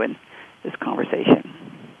going through in this conversation.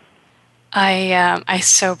 I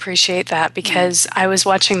so appreciate that, because I was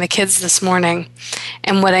watching the kids this morning,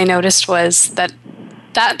 and what I noticed was that's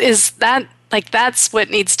what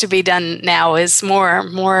needs to be done now, is more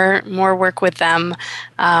work with them,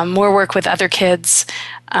 more work with other kids.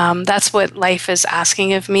 That's what life is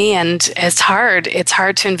asking of me, and it's hard. It's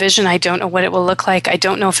hard to envision. I don't know what it will look like. I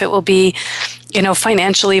don't know if it will be,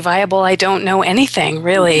 financially viable. I don't know anything,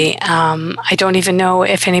 really. I don't even know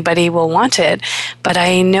if anybody will want it, but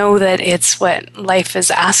I know that it's what life is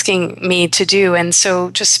asking me to do. And so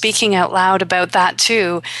just speaking out loud about that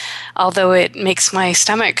too, although it makes my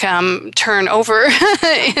stomach turn over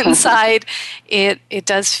inside, it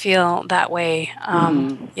does feel that way.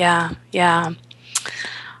 Yeah.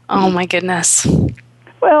 Oh, my goodness.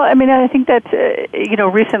 Well, I mean, I think that,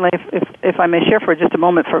 recently, if I may share for just a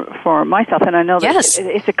moment for myself, and I know that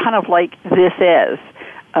it's a kind of like this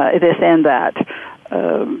and that.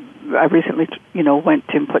 I recently, went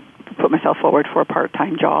to put myself forward for a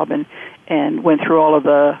part-time job and went through all of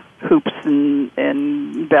the hoops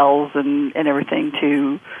and bells and everything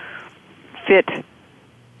to fit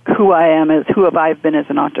who I am, who have I been as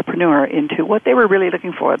an entrepreneur, into what they were really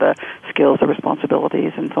looking for, the skills, the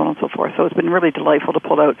responsibilities, and so on and so forth. So it's been really delightful to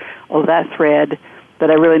pull out all that thread that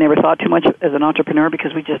I really never thought too much as an entrepreneur,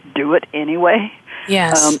 because we just do it anyway.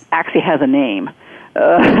 Yes. Actually has a name,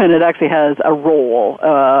 and it actually has a role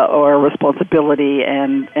or a responsibility,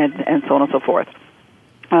 and so on and so forth.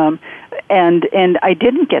 And I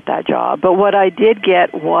didn't get that job, but what I did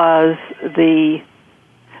get was the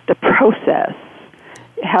process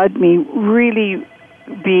had me really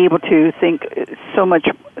be able to think so much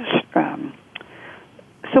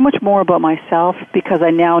more about myself, because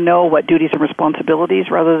I now know what duties and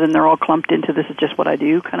responsibilities, rather than they're all clumped into this is just what I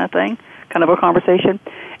do kind of thing, kind of a conversation.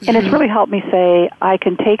 Mm-hmm. And it's really helped me say I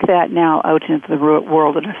can take that now out into the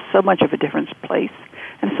world, and it's so much of a different place,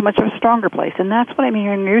 and so much of a stronger place. And that's what I'm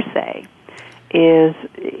hearing you say, is,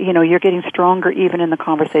 you're getting stronger even in the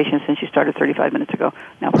conversation since you started 35 minutes ago.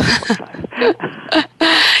 Now 45.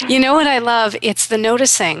 You know what I love? It's the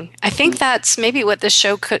noticing. I think that's maybe what this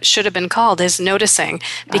show should have been called, is noticing.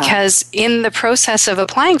 Because in the process of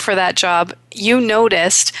applying for that job, you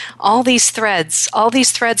noticed all these threads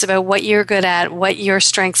about what you're good at, what your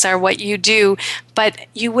strengths are, what you do, but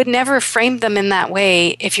you would never frame them in that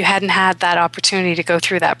way if you hadn't had that opportunity to go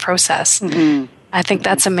through that process. Mm-hmm. I think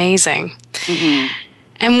that's amazing. Mm-hmm.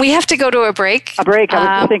 And we have to go to a break. I was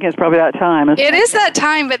just thinking it's probably that time. It is that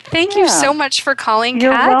time, but thank you so much for calling, Kat.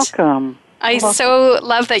 You're welcome. I so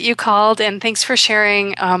love that you called, and thanks for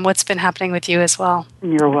sharing what's been happening with you as well.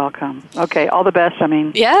 You're welcome. Okay, all the best,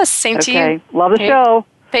 Shahmeen. Yes, same to you. Okay, love the show.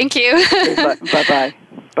 Thank you. Okay, bye-bye.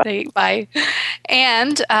 Bye.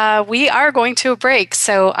 And we are going to a break,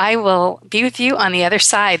 so I will be with you on the other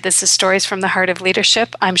side. This is Stories from the Heart of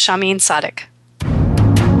Leadership. I'm Shahmeen Sadiq.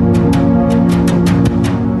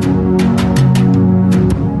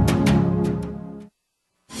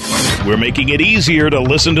 We're making it easier to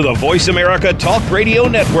listen to the Voice America Talk Radio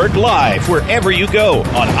Network live wherever you go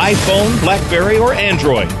on iPhone, BlackBerry, or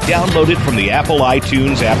Android. Download it from the Apple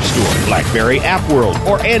iTunes App Store, BlackBerry App World,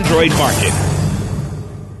 or Android Market.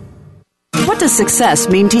 What does success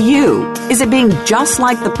mean to you? Is it being just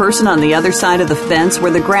like the person on the other side of the fence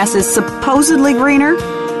where the grass is supposedly greener?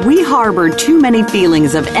 We harbor too many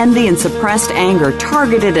feelings of envy and suppressed anger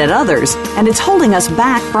targeted at others, and it's holding us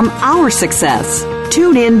back from our success.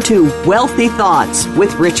 Tune in to Wealthy Thoughts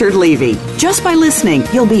with Richard Levy. Just by listening,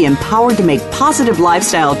 you'll be empowered to make positive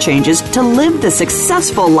lifestyle changes to live the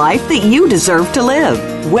successful life that you deserve to live.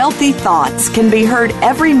 Wealthy Thoughts can be heard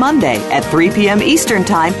every Monday at 3 p.m. Eastern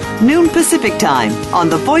Time, noon Pacific Time on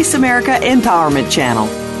the Voice America Empowerment Channel.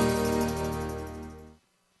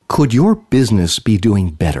 Could your business be doing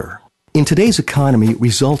better? In today's economy,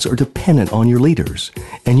 results are dependent on your leaders.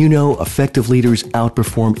 And you know effective leaders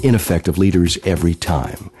outperform ineffective leaders every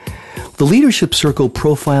time. The Leadership Circle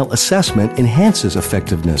Profile Assessment enhances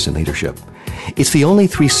effectiveness in leadership. It's the only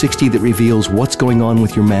 360 that reveals what's going on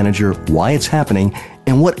with your manager, why it's happening,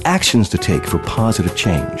 and what actions to take for positive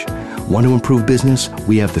change. Want to improve business?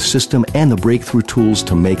 We have the system and the breakthrough tools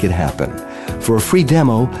to make it happen. For a free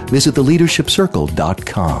demo, visit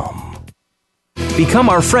theleadershipcircle.com. Become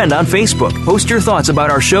our friend on Facebook. Post your thoughts about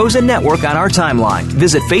our shows and network on our timeline.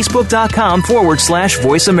 Visit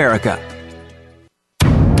facebook.com/Voice America.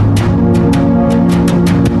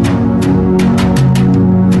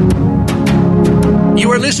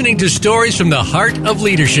 You are listening to Stories from the Heart of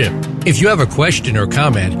Leadership. If you have a question or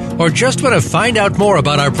comment, or just want to find out more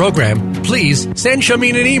about our program, please send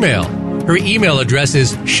Shahmeen an email. Her email address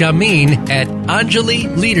is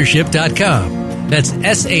shahmeen@anjalileadership.com. That's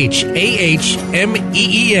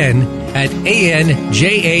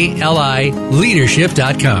SHAHMEEN@ANJALI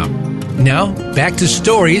leadership.com. Now, back to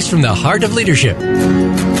Stories from the Heart of Leadership.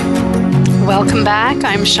 Welcome back.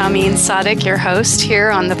 I'm Shahmeen Sadiq, your host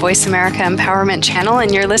here on the Voice America Empowerment Channel,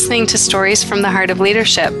 and you're listening to Stories from the Heart of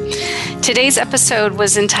Leadership. Today's episode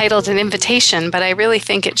was entitled An Invitation, but I really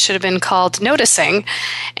think it should have been called Noticing,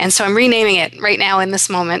 and so I'm renaming it right now in this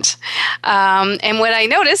moment. And what I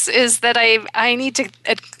notice is that I need to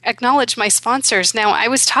acknowledge my sponsors. Now, I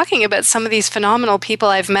was talking about some of these phenomenal people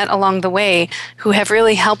I've met along the way who have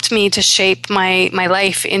really helped me to shape my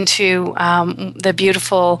life into the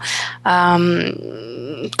beautiful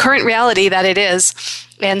current reality that it is.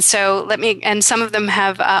 And so and some of them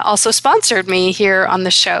have also sponsored me here on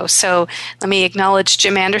the show. So let me acknowledge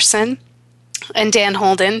Jim Anderson and Dan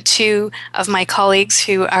Holden, two of my colleagues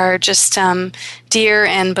who are just dear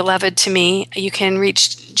and beloved to me. You can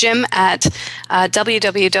reach Jim at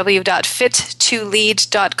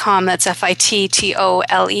www.fit2lead.com. That's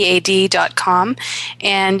FITTOLEAD.com.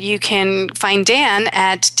 And you can find Dan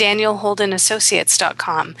at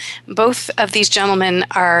danielholdenassociates.com. Both of these gentlemen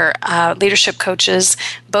are leadership coaches.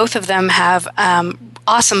 Both of them have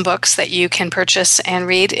awesome books that you can purchase and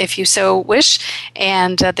read if you so wish,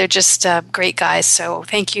 and they're just great guys. So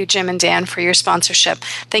thank you, Jim and Dan, for your sponsorship.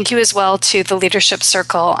 Thank you as well to the Leadership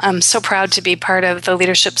Circle. I'm so proud to be part of the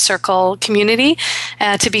Leadership Circle community,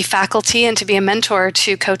 to be faculty and to be a mentor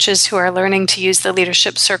to coaches who are learning to use the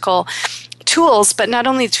Leadership Circle tools, but not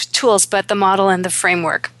only tools, but the model and the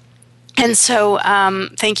framework. And so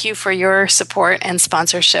thank you for your support and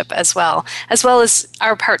sponsorship as well as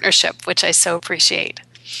our partnership, which I so appreciate.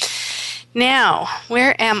 Now,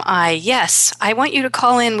 where am I? Yes, I want you to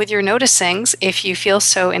call in with your noticings if you feel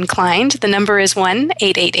so inclined. The number is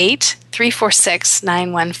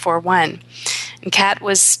 1-888-346-9141. And Kat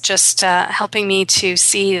was just helping me to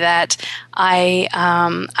see that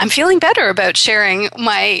I'm feeling better about sharing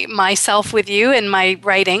myself with you and my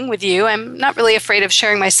writing with you. I'm not really afraid of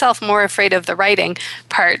sharing myself, more afraid of the writing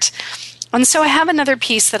part. And so I have another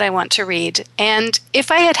piece that I want to read. And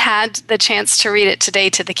if I had had the chance to read it today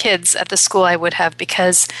to the kids at the school, I would have,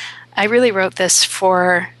 because I really wrote this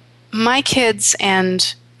for my kids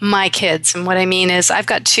and my kids. And what I mean is I've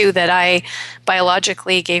got two that I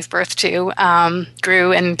biologically gave birth to,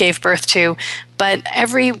 grew and gave birth to. But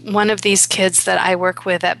every one of these kids that I work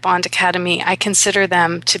with at Bond Academy, I consider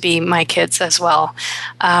them to be my kids as well.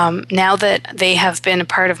 Now that they have been a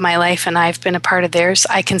part of my life and I've been a part of theirs,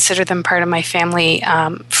 I consider them part of my family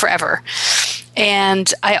forever.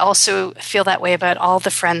 And I also feel that way about all the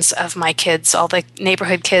friends of my kids, all the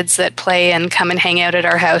neighborhood kids that play and come and hang out at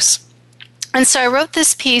our house. And so I wrote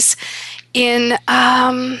this piece in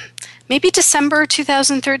maybe December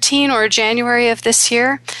 2013 or January of this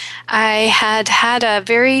year. I had a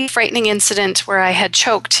very frightening incident where I had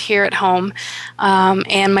choked here at home,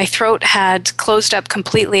 and my throat had closed up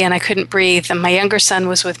completely and I couldn't breathe. And my younger son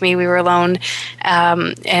was with me. We were alone,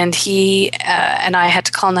 and he and I had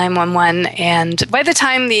to call 911. And by the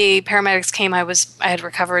time the paramedics came, I had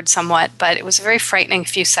recovered somewhat, but it was a very frightening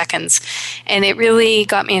few seconds. And it really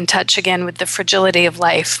got me in touch again with the fragility of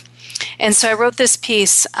life. And so I wrote this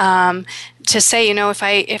piece to say,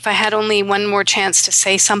 if I had only one more chance to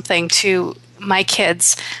say something to my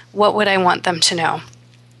kids, what would I want them to know?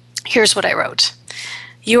 Here's what I wrote.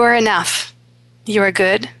 You are enough. You are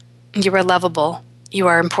good. You are lovable. You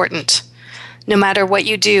are important. No matter what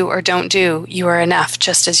you do or don't do, you are enough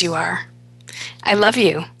just as you are. I love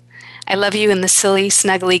you. I love you in the silly,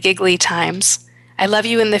 snuggly, giggly times. I love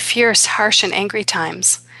you in the fierce, harsh, and angry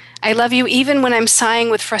times. I love you even when I'm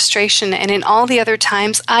sighing with frustration, and in all the other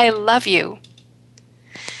times, I love you.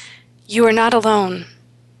 You are not alone.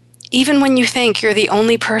 Even when you think you're the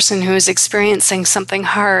only person who is experiencing something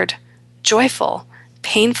hard, joyful,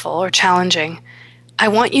 painful, or challenging, I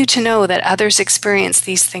want you to know that others experience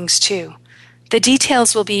these things too. The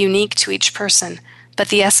details will be unique to each person, but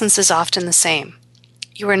the essence is often the same.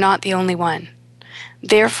 You are not the only one.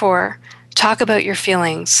 Therefore, talk about your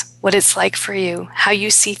feelings, what it's like for you, how you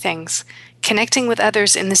see things. Connecting with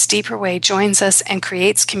others in this deeper way joins us and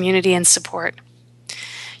creates community and support.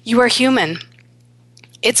 You are human.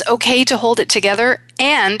 It's okay to hold it together,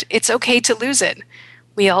 and it's okay to lose it.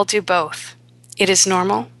 We all do both. It is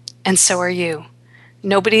normal, and so are you.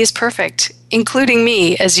 Nobody is perfect, including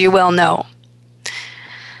me, as you well know.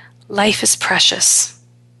 Life is precious.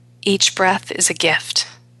 Each breath is a gift.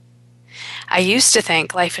 I used to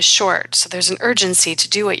think life is short, so there's an urgency to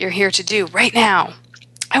do what you're here to do right now.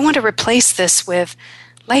 I want to replace this with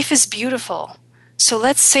life is beautiful, so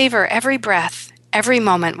let's savor every breath, every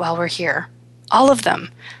moment while we're here. All of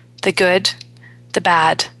them, the good, the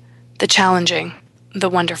bad, the challenging, the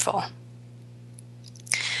wonderful.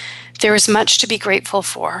 There is much to be grateful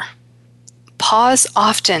for. Pause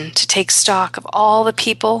often to take stock of all the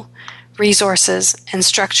people, resources, and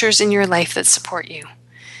structures in your life that support you.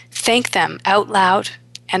 Thank them out loud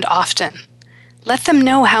and often. Let them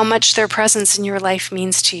know how much their presence in your life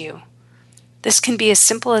means to you. This can be as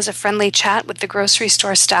simple as a friendly chat with the grocery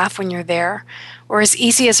store staff when you're there, or as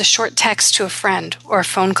easy as a short text to a friend or a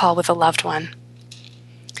phone call with a loved one.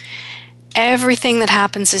 Everything that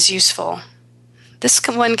happens is useful. This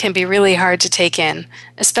one can be really hard to take in,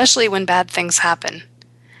 especially when bad things happen.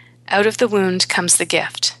 Out of the wound comes the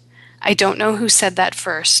gift. I don't know who said that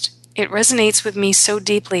first. It resonates with me so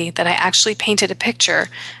deeply that I actually painted a picture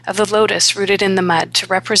of the lotus rooted in the mud to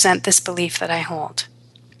represent this belief that I hold.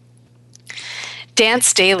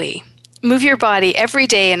 Dance daily. Move your body every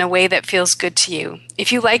day in a way that feels good to you.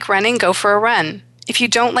 If you like running, go for a run. If you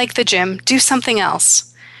don't like the gym, do something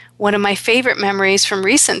else. One of my favorite memories from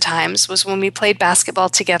recent times was when we played basketball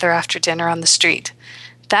together after dinner on the street.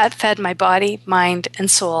 That fed my body, mind,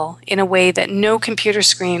 and soul in a way that no computer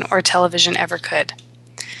screen or television ever could.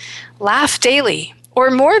 Laugh daily,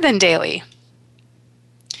 or more than daily.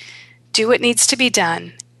 Do what needs to be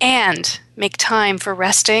done, and make time for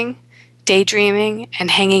resting, daydreaming, and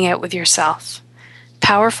hanging out with yourself.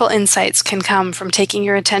 Powerful insights can come from taking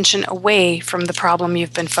your attention away from the problem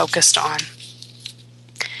you've been focused on.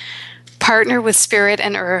 Partner with spirit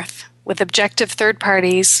and earth, with objective third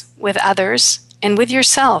parties, with others, and with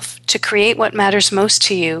yourself to create what matters most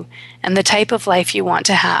to you and the type of life you want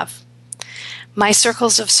to have. My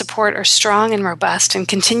circles of support are strong and robust and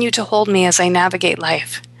continue to hold me as I navigate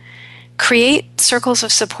life. Create circles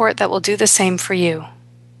of support that will do the same for you.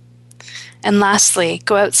 And lastly,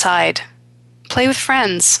 go outside. Play with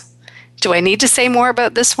friends. Do I need to say more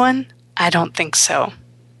about this one? I don't think so.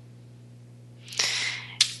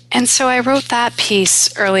 And so I wrote that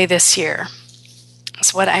piece early this year.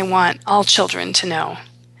 It's what I want all children to know.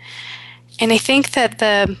 And I think that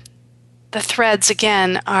the threads,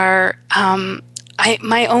 again, are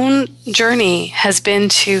my own journey has been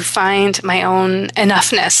to find my own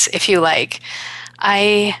enoughness, if you like.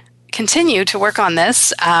 I continue to work on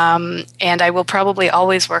this, and I will probably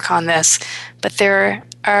always work on this, but there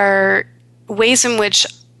are ways in which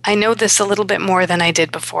I know this a little bit more than I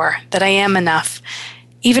did before, that I am enough.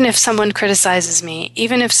 Even if someone criticizes me,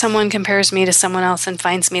 even if someone compares me to someone else and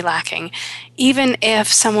finds me lacking, even if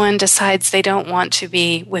someone decides they don't want to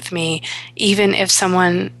be with me, even if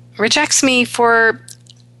someone rejects me for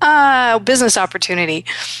a business opportunity,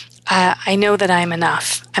 I know that I'm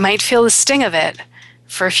enough. I might feel the sting of it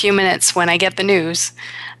for a few minutes when I get the news,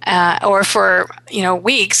 or for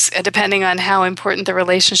weeks, depending on how important the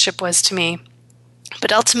relationship was to me.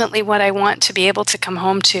 But ultimately, what I want to be able to come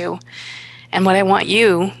home to, and what I want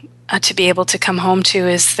you to be able to come home to,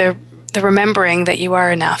 is the remembering that you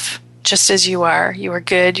are enough, just as you are. You are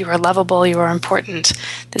good, you are lovable, you are important.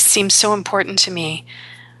 This seems so important to me.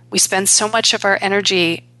 We spend so much of our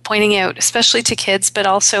energy pointing out, especially to kids, but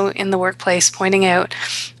also in the workplace, pointing out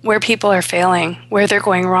where people are failing, where they're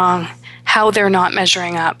going wrong, how they're not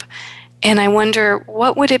measuring up. And I wonder,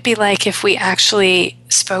 what would it be like if we actually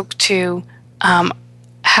spoke to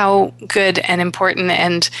how good and important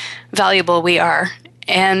and valuable we are?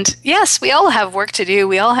 And yes, we all have work to do.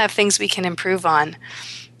 We all have things we can improve on.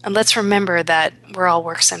 And let's remember that we're all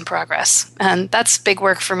works in progress. And that's big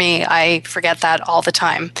work for me. I forget that all the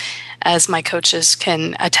time, as my coaches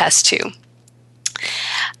can attest to.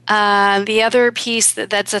 The other piece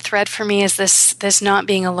that's a thread for me is this not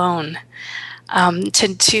being alone.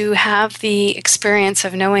 to have the experience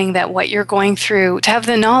of knowing that what you're going through, to have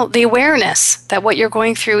the awareness that what you're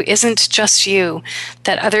going through isn't just you,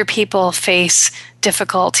 that other people face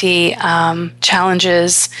difficulty,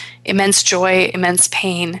 challenges, immense joy, immense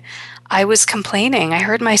pain. I was complaining. I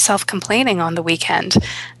heard myself complaining on the weekend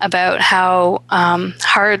about how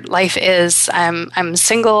hard life is. I'm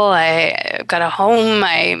single. I've got a home.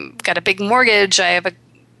 I've got a big mortgage. I have a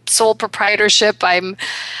sole proprietorship. I'm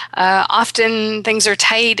often things are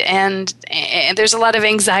tight, and there's a lot of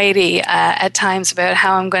anxiety at times about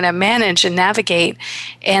how I'm going to manage and navigate.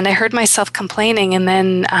 And I heard myself complaining, and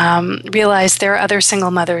then realized there are other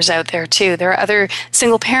single mothers out there too. There are other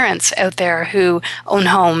single parents out there who own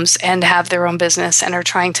homes and have their own business and are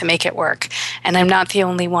trying to make it work. And I'm not the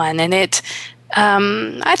only one. And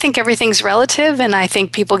I think everything's relative, and I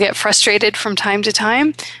think people get frustrated from time to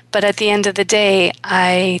time. But at the end of the day,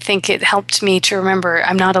 I think it helped me to remember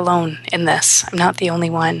I'm not alone in this. I'm not the only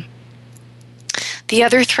one. The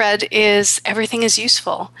other thread is everything is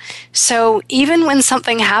useful. So even when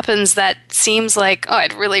something happens that seems like, oh,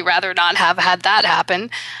 I'd really rather not have had that happen,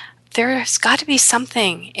 there's got to be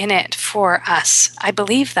something in it for us. I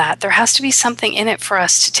believe that. There has to be something in it for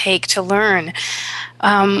us to take, to learn.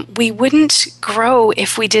 We wouldn't grow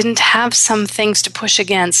if we didn't have some things to push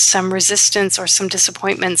against, some resistance or some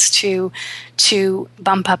disappointments to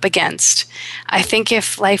bump up against. I think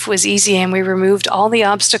if life was easy and we removed all the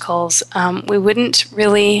obstacles, we wouldn't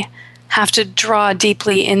really have to draw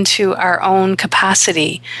deeply into our own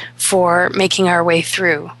capacity for making our way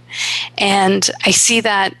through. And I see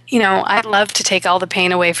that, I'd love to take all the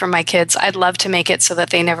pain away from my kids. I'd love to make it so that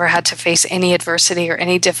they never had to face any adversity or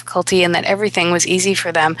any difficulty and that everything was easy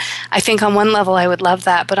for them. I think on one level I would love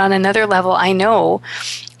that, but on another level I know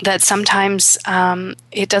that sometimes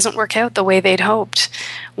it doesn't work out the way they'd hoped.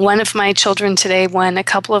 One of my children today won a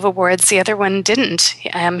couple of awards. The other one didn't.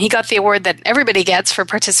 He got the award that everybody gets for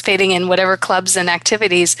participating in whatever clubs and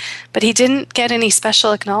activities, but he didn't get any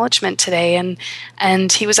special acknowledgement today.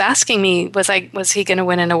 And he was asking me, was he going to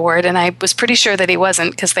win an award? And I was pretty sure that he wasn't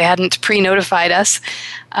because they hadn't pre-notified us,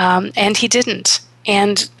 and he didn't.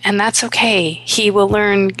 And that's okay. He will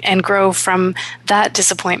learn and grow from that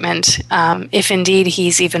disappointment, if indeed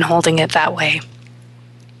he's even holding it that way.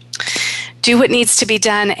 Do what needs to be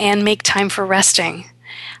done and make time for resting.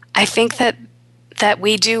 I think that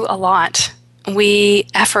we do a lot. We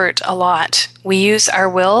effort a lot. We use our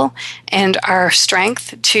will and our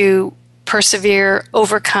strength to persevere,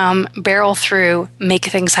 overcome, barrel through, make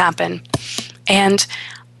things happen. And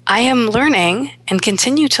I am learning and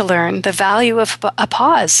continue to learn the value of a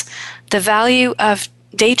pause, the value of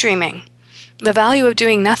daydreaming, the value of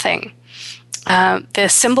doing nothing. The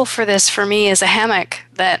symbol for this for me is a hammock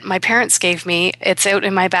that my parents gave me. It's out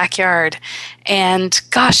in my backyard. And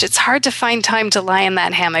gosh, it's hard to find time to lie in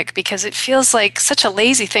that hammock because it feels like such a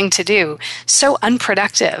lazy thing to do, so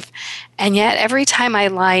unproductive. And yet every time I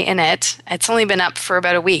lie in it, it's only been up for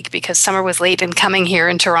about a week because summer was late in coming here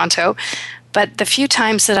in Toronto. But the few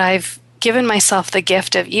times that I've given myself the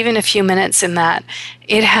gift of even a few minutes in that,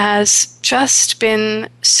 it has just been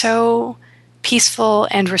so peaceful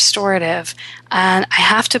and restorative. And I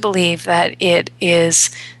have to believe that it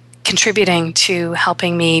is contributing to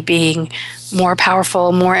helping me being more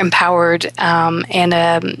powerful, more empowered,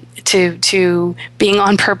 and to being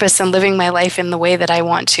on purpose and living my life in the way that I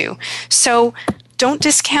want to. So don't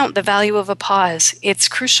discount the value of a pause. It's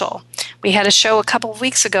crucial. We had a show a couple of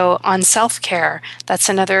weeks ago on self-care. That's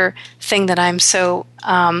another thing that I'm so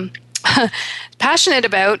passionate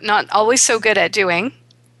about, not always so good at doing,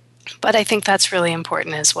 but I think that's really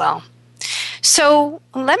important as well. So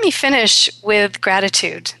let me finish with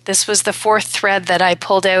gratitude. This was the fourth thread that I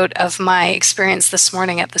pulled out of my experience this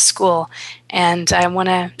morning at the school, and I want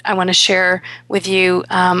to share with you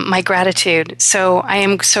my gratitude. So I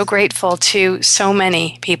am so grateful to so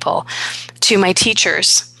many people, to my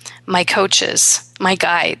teachers, my coaches, my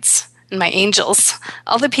guides, and my angels,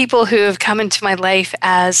 all the people who have come into my life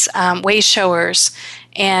as way showers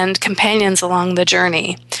and companions along the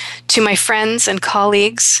journey. To my friends and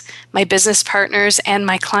colleagues, my business partners, and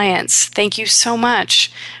my clients, thank you so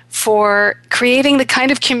much for creating the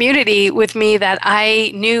kind of community with me that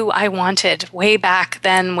I knew I wanted way back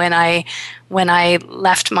then when I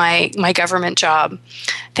left my government job.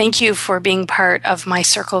 Thank you for being part of my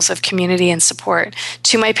circles of community and support.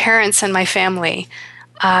 To my parents and my family,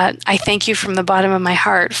 I thank you from the bottom of my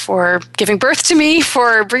heart for giving birth to me,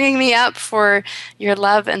 for bringing me up, for your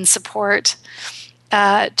love and support.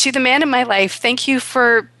 To the man in my life, thank you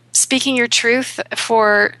for speaking your truth,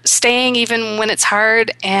 for staying even when it's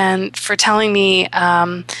hard, and for telling me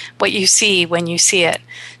what you see when you see it.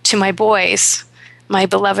 To my boys, my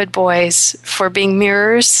beloved boys, for being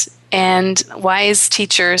mirrors and wise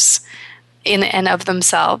teachers in and of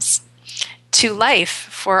themselves. To life,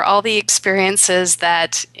 for all the experiences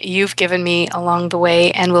that you've given me along the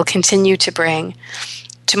way and will continue to bring.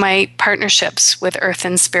 To my partnerships with Earth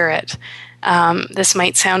and Spirit. This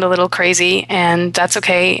might sound a little crazy, and that's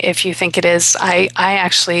okay if you think it is. I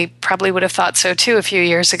actually probably would have thought so too a few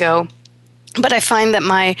years ago. But I find that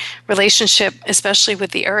my relationship, especially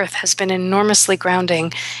with the earth, has been enormously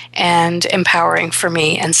grounding and empowering for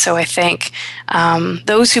me. And so I thank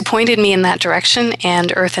those who pointed me in that direction,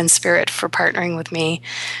 and Earth and Spirit for partnering with me.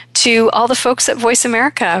 To all the folks at Voice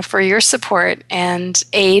America for your support and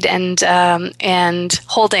aid and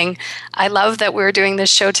holding. I love that we're doing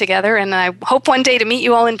this show together, and I hope one day to meet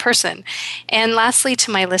you all in person. And lastly,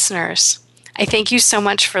 to my listeners, I thank you so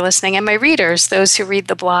much for listening. And my readers, those who read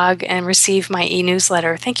the blog and receive my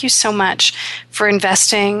e-newsletter, thank you so much for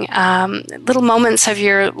investing little moments of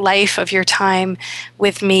your life, of your time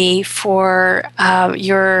with me, for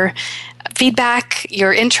your feedback,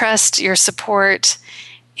 your interest, your support,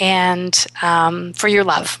 and for your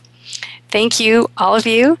love. Thank you, all of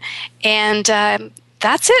you. And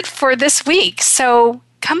that's it for this week. So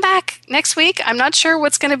come back next week. I'm not sure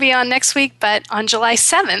what's going to be on next week, but on July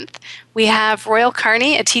 7th, we have Royal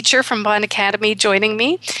Carney, a teacher from Bond Academy, joining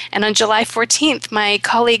me. And on July 14th, my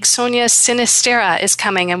colleague Sonia Sinistera is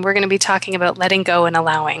coming, and we're going to be talking about letting go and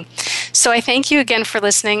allowing. So I thank you again for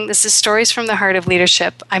listening. This is Stories from the Heart of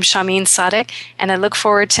Leadership. I'm Shahmeen Sadek, and I look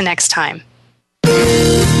forward to next time.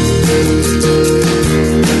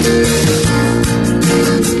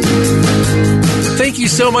 Thank you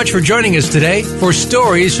so much for joining us today for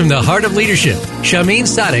Stories from the Heart of Leadership. Shahmeen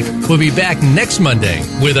Sadek will be back next Monday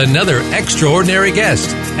with another extraordinary guest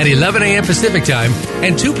at 11 a.m. Pacific Time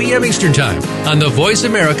and 2 p.m. Eastern Time on the Voice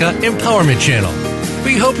America Empowerment Channel.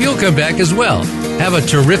 We hope you'll come back as well. Have a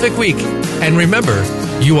terrific week. And remember,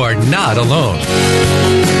 you are not alone.